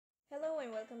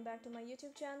and welcome back to my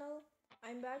YouTube channel.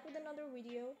 I'm back with another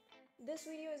video. This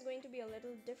video is going to be a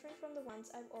little different from the ones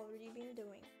I've already been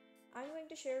doing. I'm going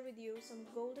to share with you some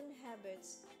golden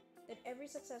habits that every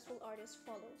successful artist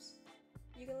follows.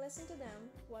 You can listen to them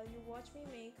while you watch me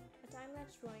make a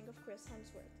time-lapse drawing of Chris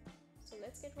Hemsworth. So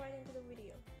let's get right into the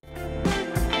video.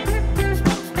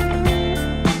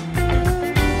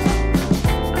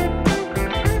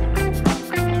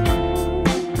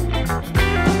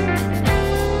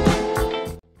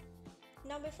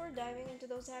 Now before diving into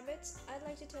those habits, I'd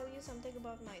like to tell you something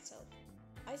about myself.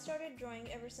 I started drawing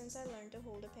ever since I learned to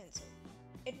hold a pencil.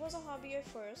 It was a hobby at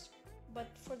first, but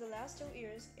for the last 2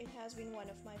 years, it has been one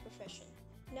of my profession.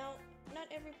 Now, not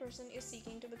every person is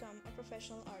seeking to become a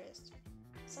professional artist.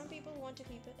 Some people want to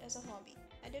keep it as a hobby,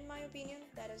 and in my opinion,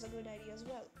 that is a good idea as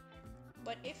well.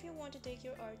 But if you want to take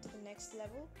your art to the next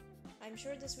level, I'm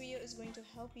sure this video is going to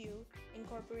help you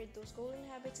incorporate those golden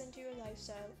habits into your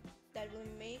lifestyle that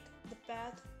will make the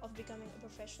path of becoming a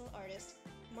professional artist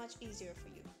much easier for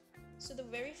you. So the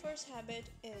very first habit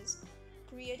is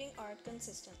creating art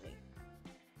consistently.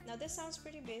 Now this sounds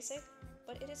pretty basic,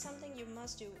 but it is something you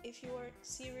must do if you are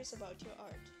serious about your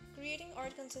art. Creating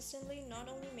art consistently not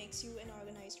only makes you an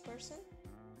organized person,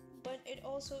 but it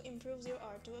also improves your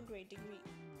art to a great degree.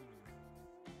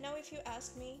 Now if you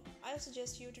ask me, I'll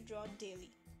suggest you to draw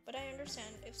daily, but I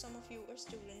understand if some of you are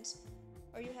students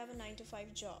or you have a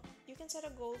 9-to-5 job. You can set a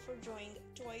goal for drawing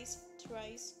twice,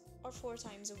 thrice, or 4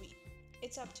 times a week.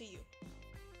 It's up to you.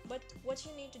 But what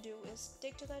you need to do is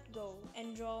stick to that goal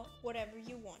and draw whatever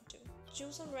you want to.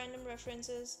 Choose some random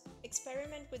references,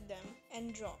 experiment with them,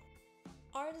 and draw.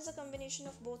 Art is a combination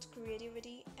of both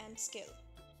creativity and skill.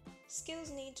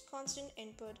 Skills need constant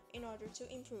input in order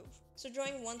to improve. So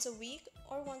drawing once a week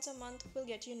or once a month will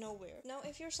get you nowhere. Now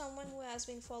if you're someone who has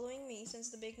been following me since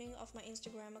the beginning of my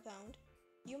Instagram account,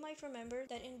 you might remember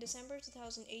that in December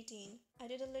 2018, I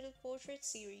did a little portrait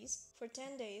series for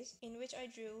 10 days in which I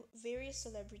drew various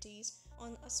celebrities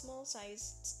on a small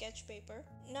size sketch paper.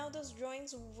 Now those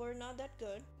drawings were not that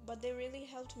good, but they really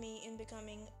helped me in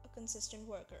becoming a consistent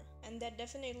worker, and that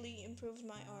definitely improved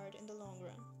my art in the long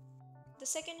run. The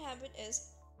second habit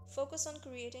is focus on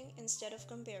creating instead of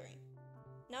comparing.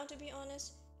 Now to be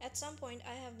honest, at some point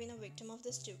I have been a victim of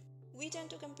this too. We tend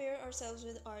to compare ourselves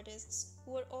with artists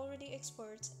who are already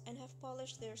experts and have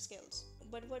polished their skills.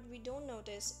 But what we don't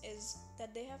notice is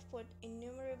that they have put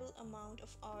innumerable amount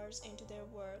of hours into their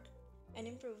work and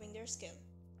improving their skill.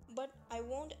 But I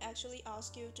won't actually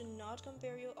ask you to not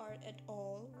compare your art at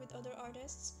all with other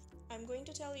artists. I'm going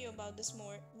to tell you about this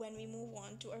more when we move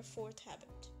on to our fourth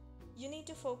habit. You need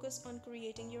to focus on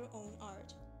creating your own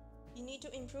art. You need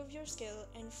to improve your skill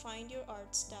and find your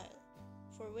art style,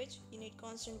 for which you need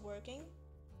constant working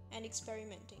and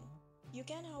experimenting. You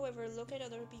can, however, look at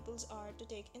other people's art to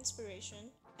take inspiration,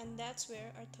 and that's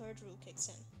where our third rule kicks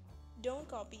in. Don't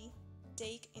copy,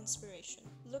 take inspiration.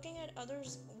 Looking at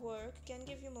others' work can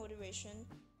give you motivation,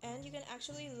 and you can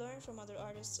actually learn from other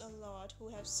artists a lot who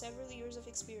have several years of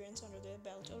experience under their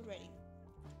belt already.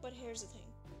 But here's the thing,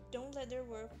 don't let their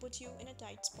work put you in a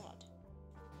tight spot.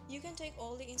 You can take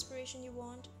all the inspiration you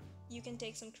want, you can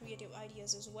take some creative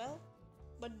ideas as well,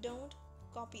 but don't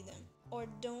copy them or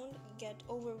don't get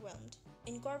overwhelmed.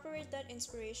 Incorporate that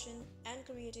inspiration and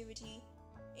creativity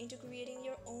into creating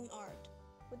your own art.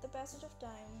 With the passage of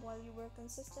time, while you work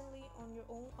consistently on your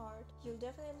own art, you'll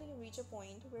definitely reach a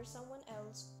point where someone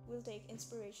else will take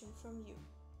inspiration from you.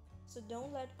 So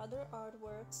don't let other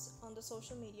artworks on the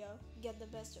social media get the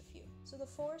best of you. So the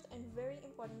fourth and very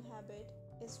important habit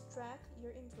is track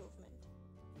your improvement.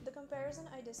 The comparison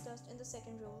I discussed in the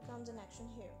second rule comes in action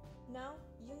here. Now,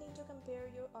 you need to compare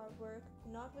your artwork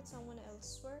not with someone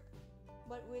else's work,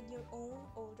 but with your own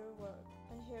older work.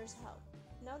 And here's how.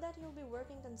 Now that you'll be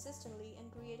working consistently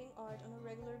and creating art on a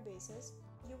regular basis,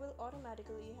 you will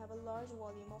automatically have a large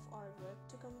volume of artwork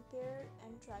to compare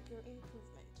and track your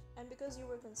improvement. And because you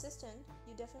were consistent,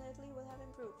 you definitely will have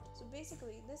improved. So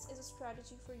basically, this is a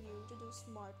strategy for you to do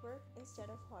smart work instead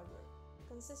of hard work.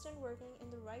 Consistent working in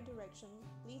the right direction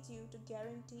leads you to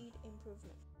guaranteed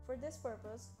improvement. For this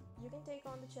purpose, you can take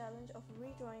on the challenge of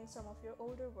redrawing some of your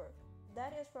older work.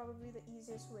 That is probably the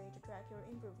easiest way to track your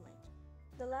improvement.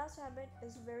 The last habit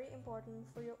is very important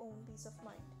for your own peace of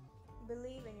mind.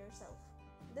 Believe in yourself.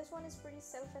 This one is pretty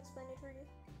self-explanatory.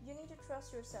 You need to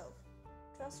trust yourself.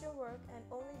 Trust your work, and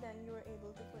only then you are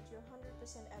able to put your 100%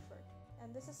 effort.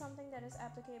 And this is something that is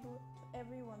applicable to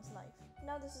everyone's life.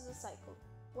 Now this is a cycle.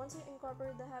 Once you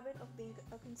incorporate the habit of being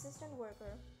a consistent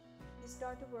worker, you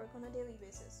start to work on a daily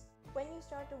basis. When you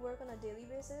start to work on a daily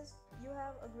basis, you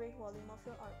have a great volume of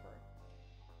your artwork.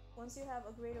 Once you have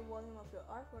a greater volume of your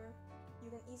artwork, You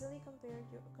can easily compare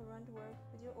your current work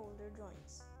with your older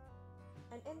drawings.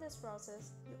 And in this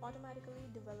process, you automatically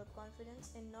develop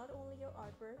confidence in not only your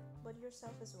artwork, but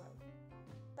yourself as well.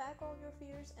 Pack all your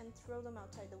fears and throw them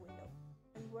outside the window.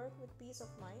 And work with peace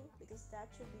of mind, because that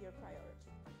should be your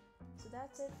priority. So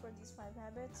that's it for these 5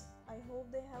 habits. I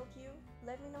hope they helped you.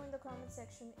 Let me know in the comment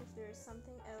section if there is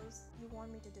something else you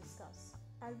want me to discuss.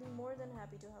 I'll be more than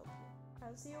happy to help you.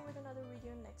 I'll see you with another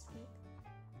video next week.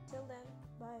 Till then,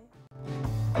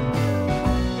 bye.